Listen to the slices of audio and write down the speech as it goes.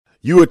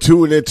You are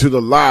tuned into The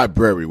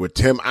Library with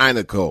Tim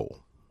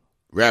Einico,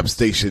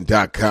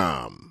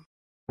 rapstation.com.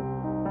 The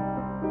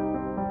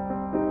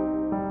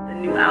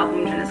new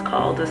album is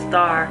called A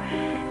Star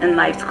in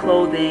Life's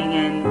Clothing,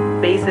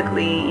 and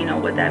basically,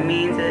 what that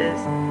means is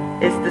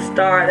it's the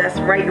star that's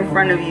right in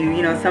front of you.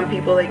 Some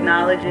people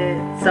acknowledge it,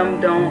 some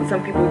don't.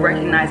 Some people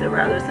recognize it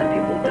rather, some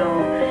people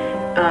don't.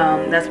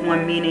 That's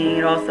one meaning.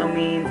 It also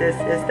means it's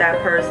that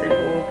person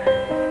who,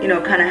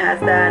 kind of has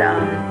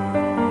that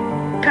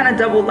kind of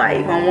double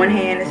life. On one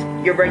hand, it's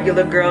your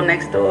regular girl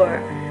next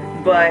door,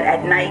 but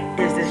at night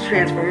there's this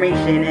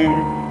transformation,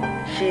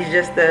 and she's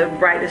just the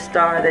brightest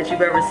star that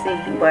you've ever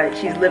seen. But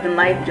she's living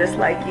life just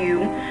like you.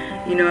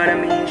 You know what I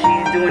mean?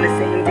 She's doing the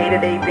same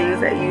day-to-day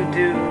things that you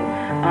do.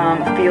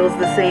 Feels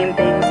the same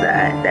things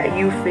that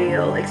you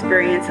feel.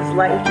 Experiences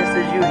life just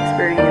as you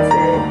experience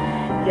it.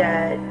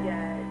 Yeah,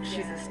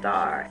 she's a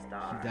star.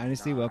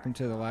 Dynasty, welcome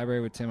to The Library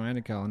with Tim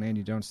Einico and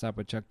Andy Don't Stop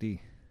with Chuck D.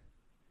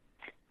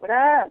 What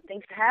up?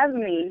 Thanks for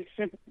having me.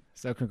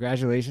 So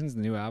congratulations,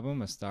 the new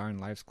album, A Star in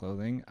Life's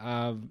Clothing.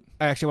 I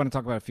actually want to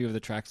talk about a few of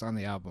the tracks on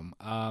the album.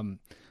 The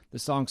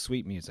song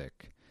 "Sweet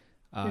Music,"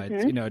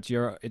 it's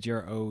your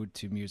ode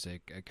to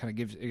music. It kind of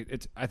gives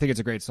it. I think it's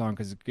a great song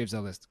because it gives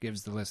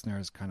the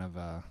listeners kind of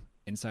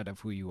insight of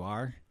who you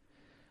are.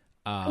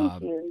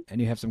 Thank you. And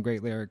you have some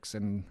great lyrics,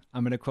 and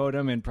I'm going to quote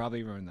them and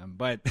probably ruin them.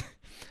 But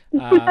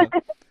a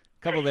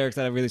couple of lyrics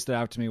that really stood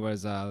out to me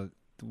was.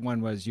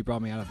 One was, "You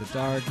brought me out of the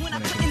dark." When I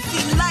couldn't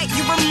see light,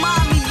 you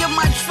remind me of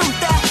my truth,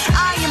 that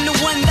I am the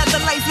one that the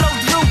light flows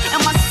through,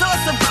 and my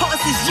source, of course,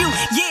 is you.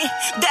 Yeah,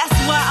 that's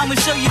why I'ma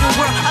show you the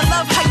world. I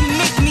love how you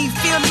make me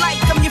feel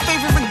like I'm your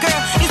favorite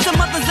girl. There's some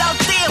others out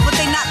there, but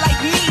they not like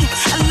me.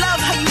 I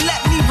love how you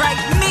let me write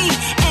me,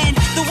 and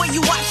the way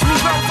you watch me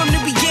grow from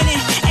the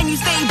beginning, and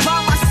you stay by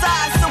my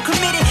side, so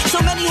committed.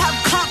 So many have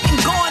come and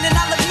gone, and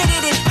I'll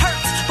admit it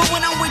hurts, but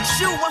when I'm with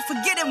you, I'm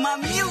forgetting my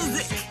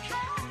music.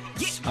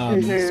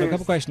 So a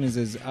couple questions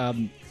is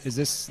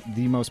this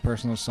the most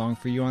personal song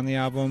for you on the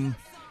album?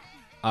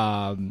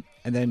 And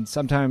then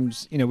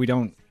sometimes, we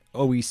don't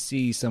always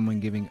see someone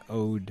giving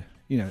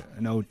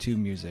an ode to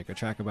music, a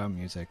track about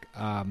music.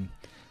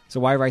 So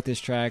why write this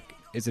track?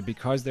 Is it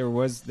because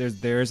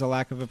there is a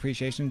lack of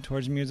appreciation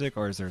towards music,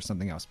 or is there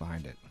something else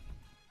behind it?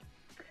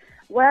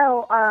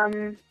 Well, I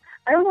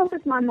don't know if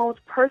it's my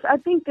most personal. I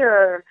think there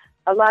are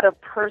a lot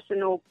of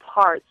personal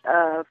parts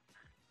of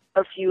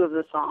a few of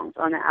the songs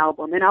on the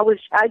album, and I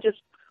just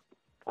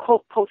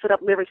posted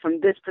up lyrics from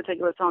this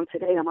particular song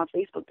today on my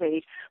Facebook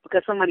page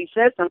because somebody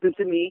said something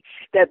to me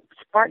that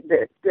sparked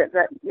this,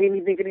 that made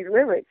me think of these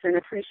lyrics and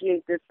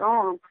appreciate this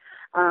song,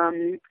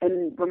 and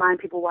remind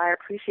people why I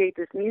appreciate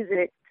this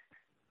music.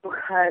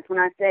 Because when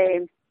I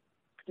say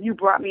you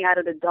brought me out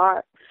of the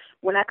dark,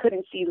 when I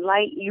couldn't see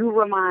light, you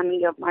remind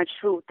me of my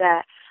truth,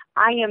 that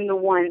I am the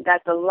one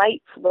that the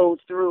light flows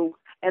through,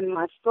 and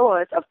my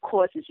source, of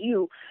course, is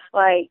you.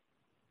 Like,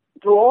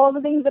 through all the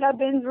things that I've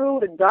been through,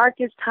 the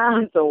darkest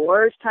times, the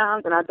worst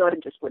times, and I thought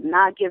it just would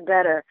not get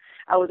better,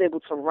 I was able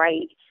to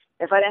write.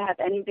 If I didn't have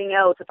anything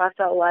else, if I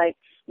felt like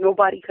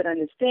nobody could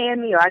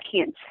understand me, or I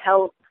can't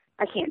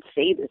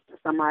say this to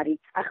somebody,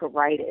 I could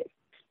write it,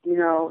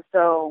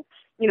 So,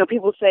 you hear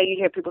people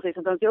say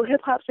sometimes, yo,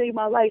 hip-hop saved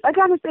my life. I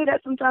kind of say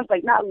that sometimes,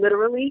 like not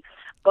literally,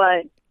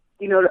 but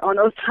on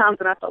those times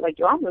when I felt like,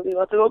 yo, I'm really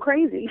about to go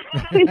crazy.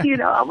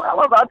 I'm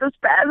about to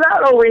spaz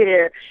out over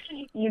here.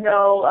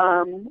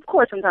 Of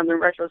course, sometimes in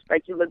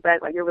retrospect, you look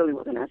back like it really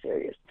wasn't that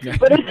serious.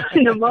 But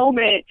in the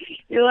moment,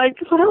 you're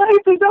like, my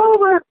life is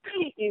over.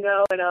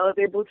 And I was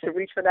able to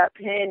reach for that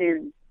pen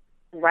and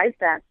write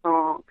that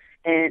song.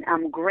 And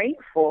I'm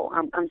grateful.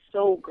 I'm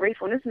so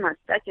grateful. And this is my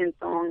second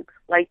song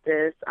like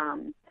this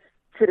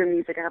to the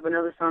music. I have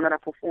another song that I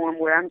perform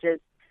where I'm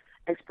just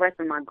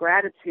expressing my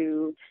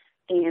gratitude.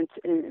 And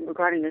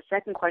regarding the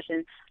second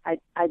question, I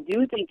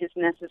do think it's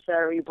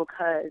necessary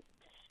because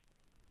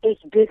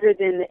it's bigger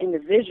than the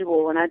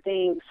individual. And I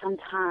think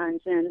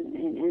sometimes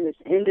in this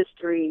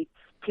industry,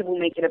 people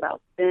make it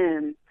about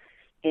them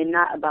and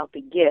not about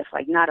the gift,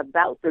 like not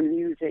about the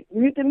music.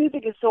 The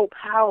music is so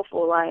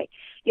powerful. Like,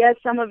 yes,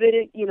 some of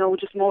it,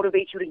 just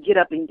motivates you to get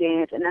up and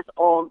dance, and that's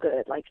all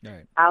good. Like,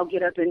 right. I'll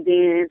get up and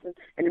dance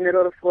in the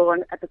middle of the floor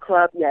at the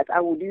club. Yes,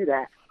 I will do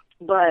that.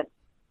 But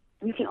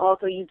you can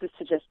also use this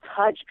to just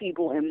touch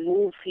people and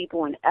move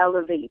people and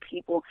elevate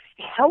people,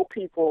 help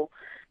people.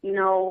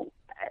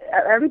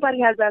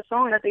 Everybody has that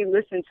song that they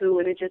listen to,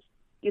 and it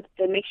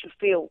makes you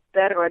feel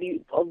better, or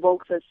it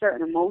evokes a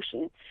certain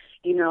emotion,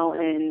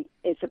 and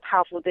it's a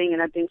powerful thing.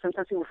 And I think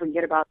sometimes people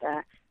forget about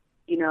that.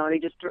 They're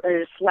just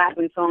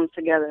slapping songs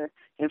together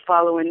and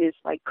following this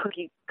like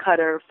cookie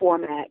cutter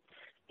format,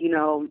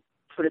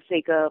 for the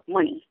sake of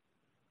money.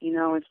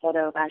 Instead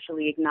of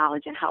actually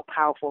acknowledging how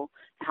powerful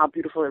and how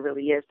beautiful it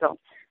really is. So,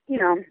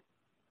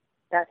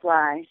 that's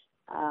why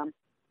I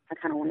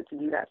kind of wanted to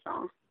do that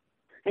song.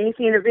 And you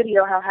see in the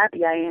video how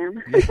happy I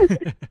am.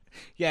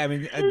 Yeah, I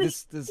mean, I think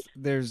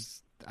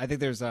there's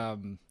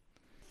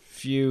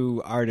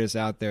few artists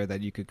out there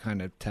that you could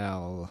kind of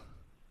tell.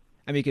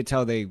 I mean, you could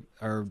tell they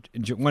are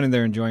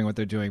they're enjoying what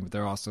they're doing, but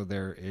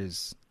there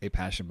is a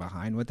passion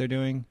behind what they're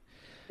doing.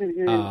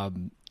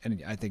 Mm-hmm.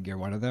 And I think you're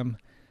one of them.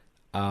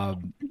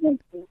 And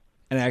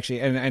actually,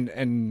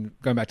 and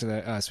going back to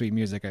the Sweet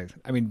Music,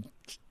 I mean,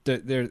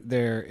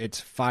 it's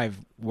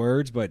 5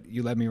 words, but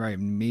You Let Me Write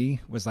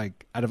Me was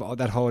like, out of all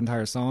that whole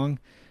entire song,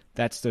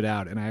 that stood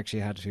out. And I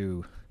actually had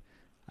to,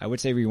 I would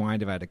say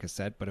rewind if I had a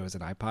cassette, but it was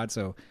an iPod.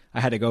 So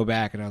I had to go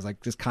back and I was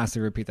like, just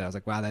constantly repeat that. I was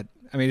like, wow,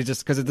 it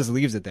just, because it just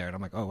leaves it there. And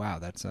I'm like, oh, wow,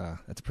 that's a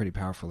pretty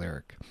powerful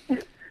lyric.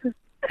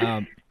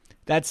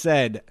 That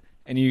said,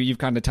 and you've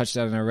kind of touched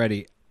on it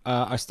already,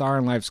 A Star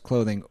in Life's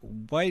Clothing,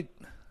 what,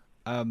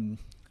 I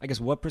guess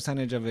what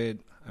percentage of it,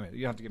 I mean,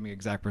 you don't have to give me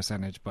exact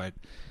percentage, but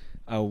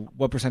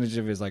what percentage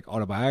of it is like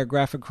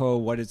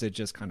autobiographical? What is it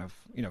just kind of,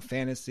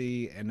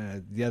 fantasy?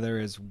 And the other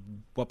is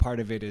what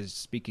part of it is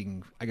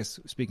speaking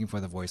for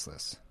the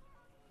voiceless?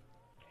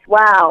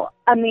 Wow.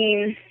 I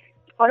mean,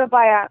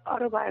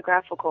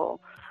 autobiographical.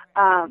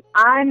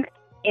 I'm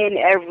in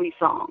every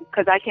song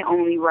because I can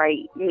only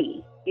write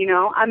me,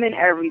 I'm in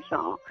every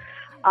song.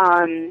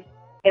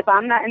 If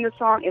I'm not in the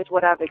song, it's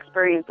what I've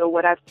experienced or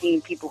what I've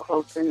seen people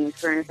close to me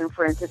experiencing.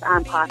 For instance,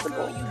 I'm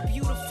Possible. You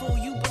beautiful,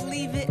 you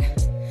believe it.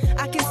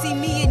 I can see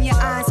me in your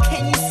eyes.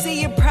 Can you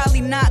see it?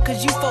 Probably not,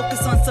 because you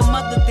focus on some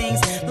other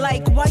things.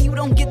 Like, why you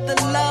don't get the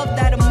love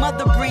that a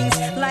mother brings?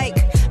 Like,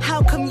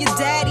 how come your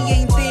daddy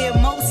ain't there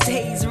most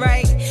days,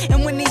 right?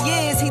 And when he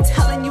is, he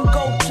telling you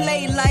go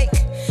play. Like,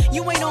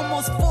 you ain't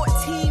almost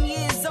 14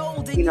 years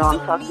old. And I'm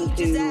talking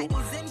to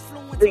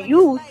the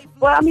youth.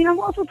 Well, I mean, I'm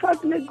also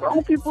talking to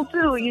grown people,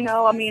 too,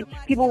 I mean,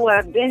 people who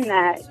have been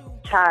that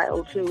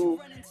child who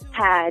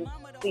had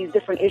these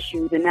different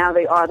issues, and now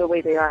they are the way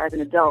they are as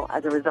an adult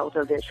as a result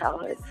of their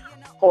childhood,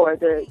 or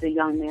the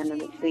young man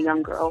and the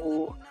young girl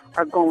who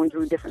are going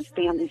through different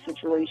family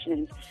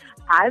situations.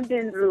 I've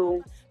been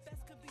through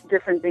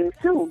different things,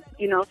 too,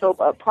 so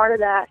a part of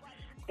that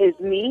is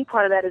me,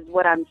 part of that is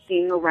what I'm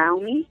seeing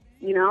around me,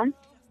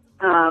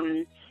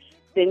 Then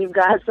you've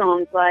got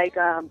songs like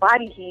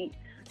Body Heat.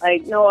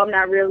 Like, no, I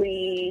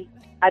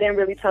didn't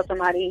really tell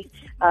somebody,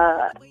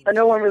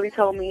 no one really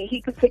told me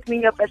he could pick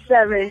me up at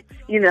 7,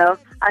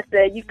 I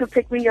said, you could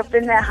pick me up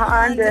in that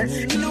Honda.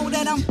 You know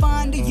that I'm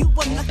fond of you,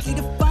 I'm lucky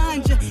to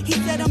find you. He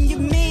said I'm your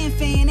man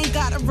fan, ain't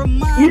gotta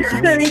remind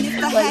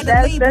you. Like,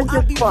 that's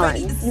just fun,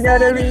 you know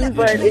what I mean?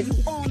 But it's,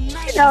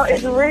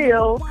 it's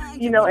real,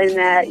 in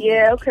that,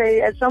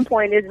 okay, at some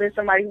point there's been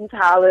somebody who's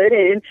hollered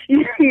and,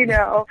 this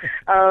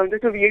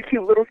will be a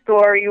cute little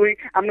story.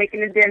 I'm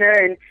making a dinner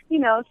and,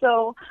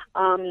 so,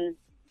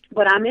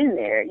 but I'm in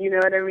there, you know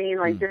what I mean?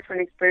 Like,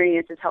 different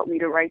experiences help me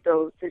to write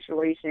those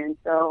situations.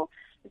 So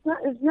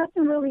it's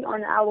nothing really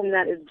on the album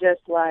that is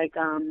just like,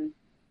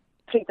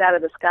 picked out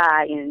of the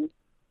sky and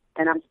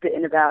I'm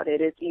spitting about it.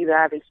 It's either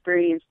I've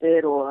experienced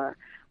it or,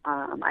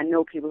 I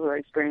know people who are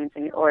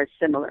experiencing it or it's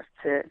similar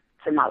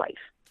to my life.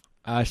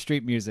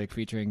 Street Music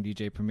featuring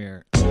DJ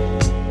Premier.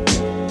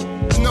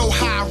 No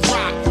high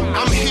rock,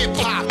 I'm hip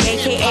hop.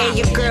 AKA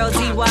your girl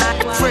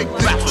DY. Break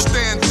back,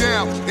 stand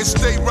down and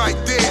stay right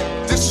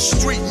there. This is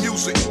street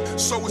music,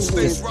 so it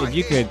stays right. If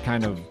you could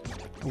kind of,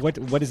 what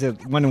is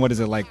it? One, what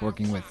is it like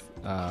working with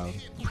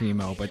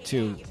Primo? But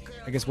two,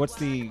 I guess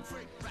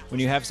when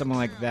you have someone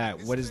like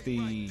that, what is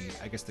the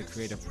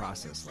creative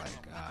process like?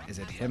 Is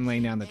it him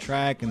laying down the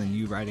track and then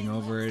you writing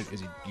over it?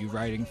 Is it you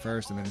writing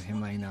first and then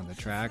him laying down the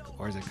track?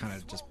 Or is it kind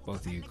of just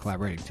both of you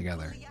collaborating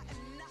together?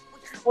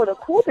 Well, the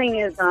cool thing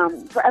is,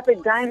 for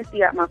Epic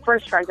Dynasty, my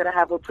first track that I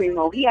have with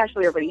Primo, he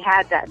actually already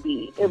had that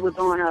beat. It was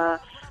on a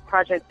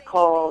project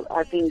called,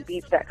 I think,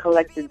 Beats That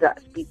Collected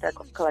Dust.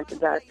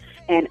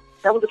 And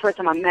that was the first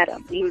time I met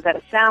him. He was at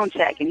a sound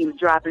check and he was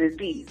dropping his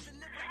beats.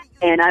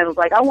 And I was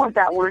like, I want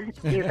that one.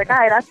 He was like, all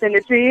right, I'll send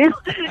it to you.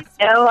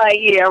 And I'm like,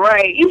 yeah,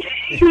 right.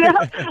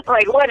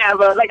 Like,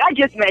 whatever. Like, I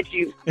just met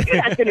you. You're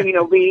not sending me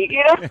no beat,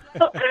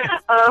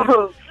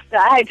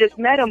 I had just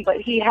met him,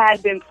 but he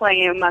had been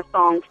playing my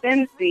song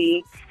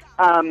Cincy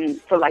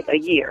for like a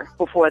year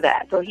before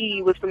that. So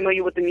he was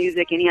familiar with the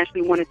music, and he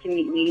actually wanted to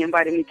meet me. He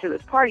invited me to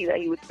this party that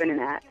he was spinning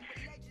at.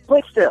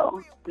 But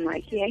still, I'm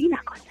like, yeah, you're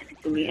not going to send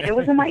it to me. And it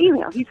was in my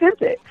email. He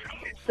sent it.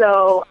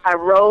 So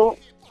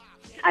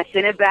I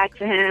sent it back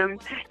to him,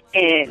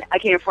 and I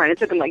can't front. It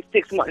took him like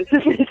 6 months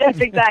to finish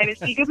Epic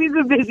Dynasty because he's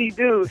a busy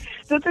dude.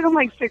 So it took him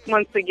like 6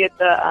 months to get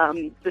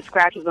the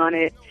scratches on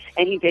it,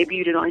 and he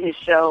debuted it on his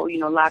show,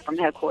 live from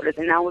headquarters,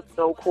 and that was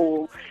so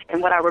cool.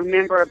 And what I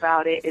remember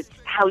about it is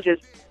how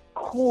just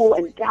cool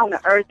and down to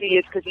earth he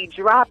is, because he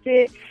dropped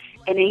it,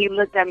 and then he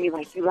looked at me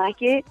like, "You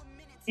like it?"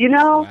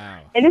 Wow.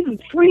 And this is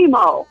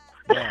Primo.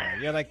 Yeah,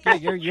 you're like, yeah,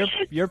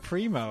 you're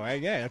Primo.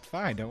 Yeah, it's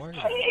fine. Don't worry.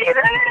 Like,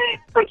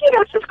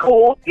 it's just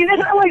cool. I'm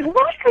like,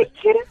 what? Are you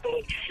kidding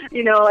me?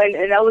 And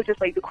that was just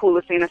like the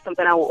coolest thing. That's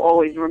something I will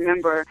always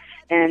remember.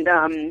 And,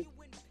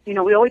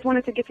 we always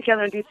wanted to get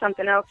together and do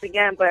something else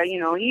again, but,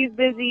 he's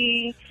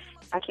busy.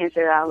 I can't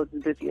say that I was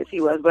as busy as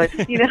he was, but,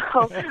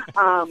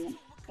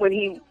 when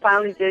he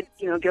finally did,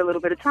 get a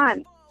little bit of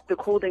time, the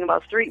cool thing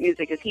about Street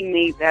Music is he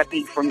made that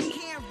beat for me.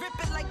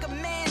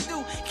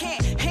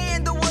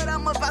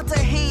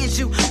 is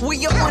you.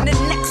 We are on the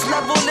next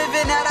level,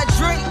 living out our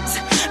dreams.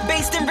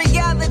 Based in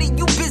reality,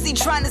 you busy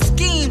trying to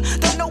scheme.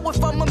 Don't know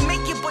if I'ma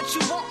make it, but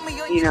you want me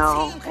on you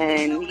know,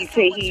 and he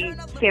said he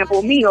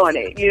sampled me on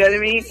it, you know what I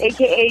mean?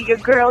 AKA your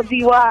girl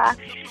DY.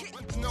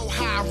 Know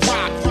how I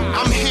rock.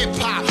 I'm hip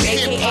hop,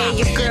 AKA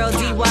your girl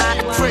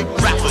DY. Great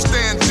rappers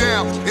stand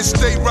down and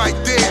stay right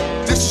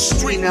there. This is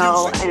street You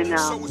know,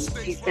 music.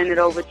 and he sent it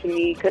over to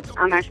me because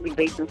I'm actually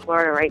based in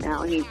Florida right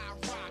now, and he's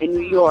in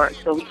New York,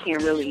 so we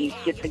can't really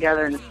get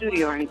together in the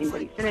studio or anything,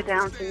 but he sent it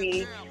down to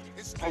me,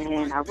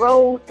 and I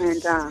wrote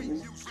and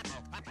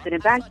sent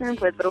it back to him,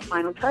 put little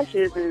final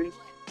touches, and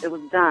it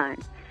was done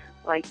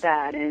like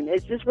that. And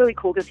it's just really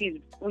cool because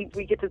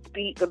we get to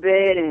speak a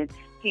bit, and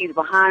he's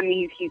behind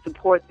me, he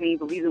supports me,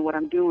 believes in what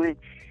I'm doing,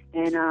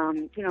 and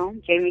you know,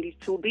 gave me these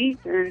 2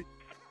 beats, and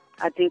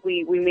I think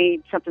we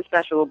made something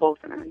special with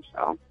both of them.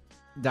 So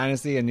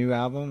Dynasty, a new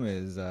album,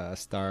 is A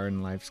Star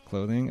in Life's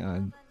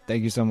Clothing.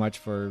 Thank you so much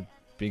for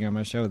being on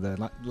my show,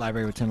 The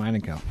Library with Tim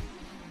Einenkel.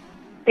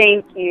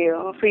 thank you,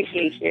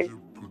 appreciate you.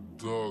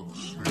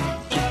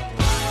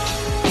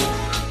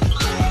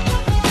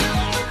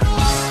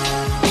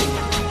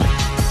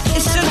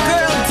 It's your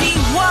girl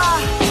DY.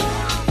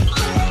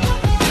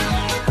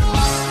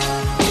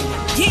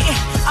 Yeah,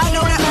 I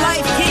know that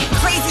life get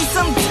crazy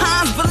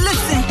sometimes, but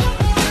listen,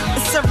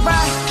 it's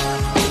alright.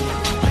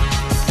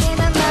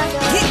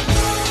 Yeah.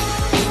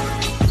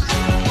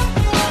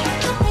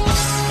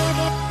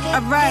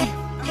 Alright.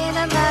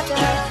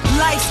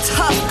 Life's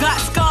tough, got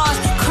scars,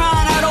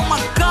 crying out, oh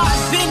my God,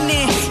 been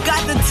there.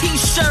 Got the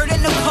t-shirt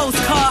and the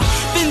postcard.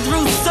 Been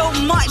through so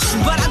much,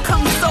 but I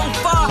come so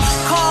far.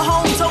 Call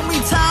home, told me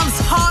time's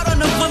hard on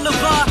the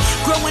boulevard.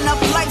 Growing up,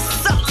 life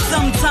sucks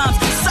sometimes.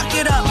 Suck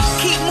it up,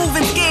 keep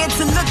moving, scared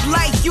to look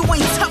like you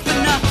ain't tough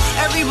enough.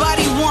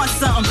 Everybody wants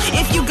something,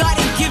 if you got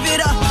it, give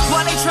it up.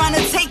 While they trying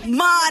to take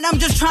mine, I'm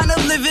just trying to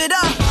live it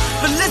up.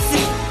 But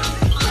listen,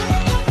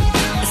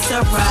 it's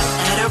a rap,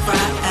 and a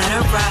rap, and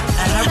a rap,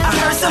 and a rap. I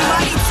heard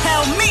somebody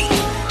tell me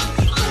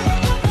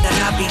that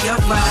I'll be a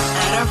rap,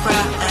 and a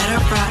rap, and a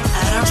rap,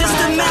 and a rap. Just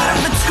a matter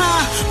of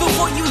time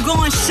before you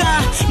gon'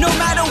 shine. No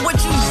matter what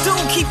you do,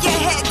 keep your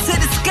head to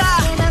the sky.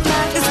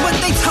 It's what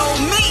they told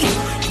me.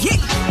 Yeah.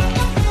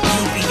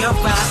 You'll be a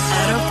rap,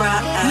 and a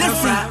rap, and a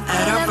rap,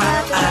 and a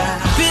rap.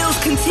 Bills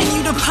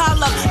continue to pile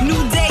up.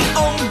 New day,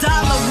 old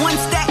dollar. One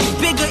stack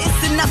bigger,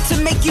 it's enough to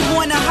make you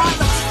wanna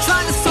holler.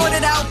 Trying to sort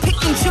it out, pick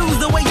and choose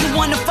the way you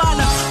wanna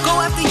follow. Go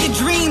after your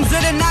dreams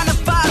of the 9 to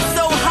 5,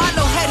 so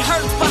hollow. Head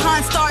hurts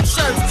behind starch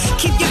shirts.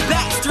 Keep your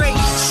back straight.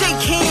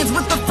 Shake hands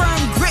with a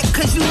firm grip,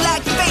 cause you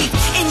lack faith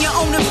in your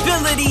own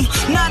ability.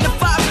 9 to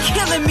 5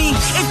 killing me.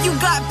 If you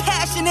got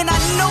passion, and I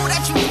know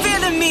that you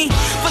feeling me.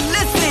 But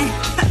listen,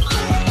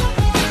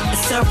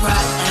 it's a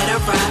rap, and a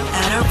rap,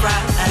 and a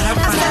rap, and a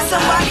rap. I said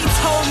somebody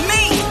told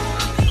me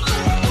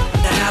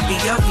that I'll be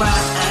a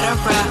rap, and a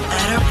rap,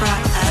 and a rap,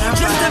 and a rap.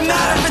 Just a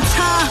matter of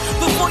time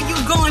before you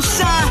gon'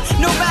 shine.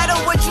 No matter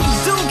what you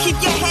do, keep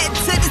your head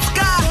to the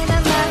sky.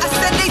 I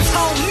said they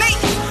told me,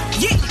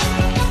 yeah.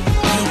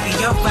 You'll be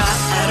a rap,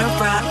 and a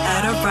rap,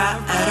 and a rap,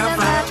 and a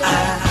rap.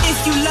 If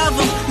you love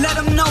them, let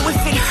them know. If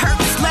it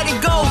hurts, let it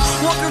go.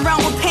 Walk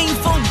around with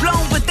painful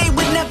blown, but they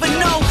would never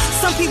know.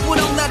 Some people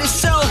don't let it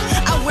show.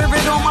 I wear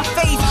it on my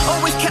face.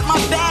 Always kept my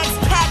bags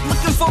packed,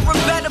 looking for a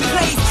better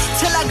place.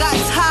 Till I got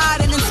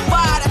tired and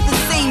inspired at the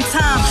same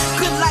time.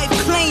 Good life,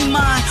 claim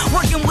mine.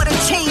 Working with a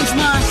change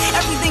mind.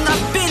 Everything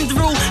I've been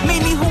through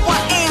made me who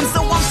I am. So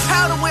I'm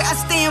proud of where I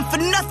stand.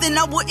 For nothing,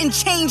 I wouldn't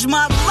change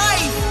my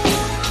life.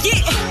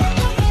 Yeah.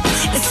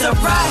 It's a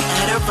rap,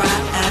 and a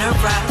rap, and a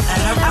rap,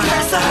 and a rap. I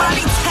heard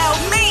somebody tell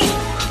me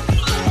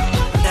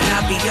that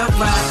I'll be a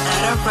rap,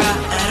 and a rap,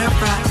 and a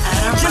rap,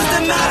 and a rap. Just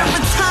a matter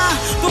of time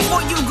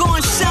before you gon'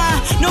 shine.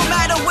 No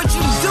matter what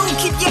you do,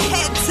 keep your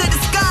head to the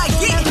sky.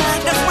 Yeah,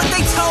 that's what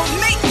they told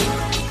me.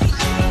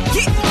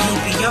 Yeah,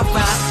 you'll be a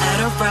rap,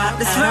 and a rap,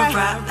 and a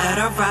rap, and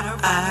a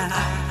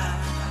rap.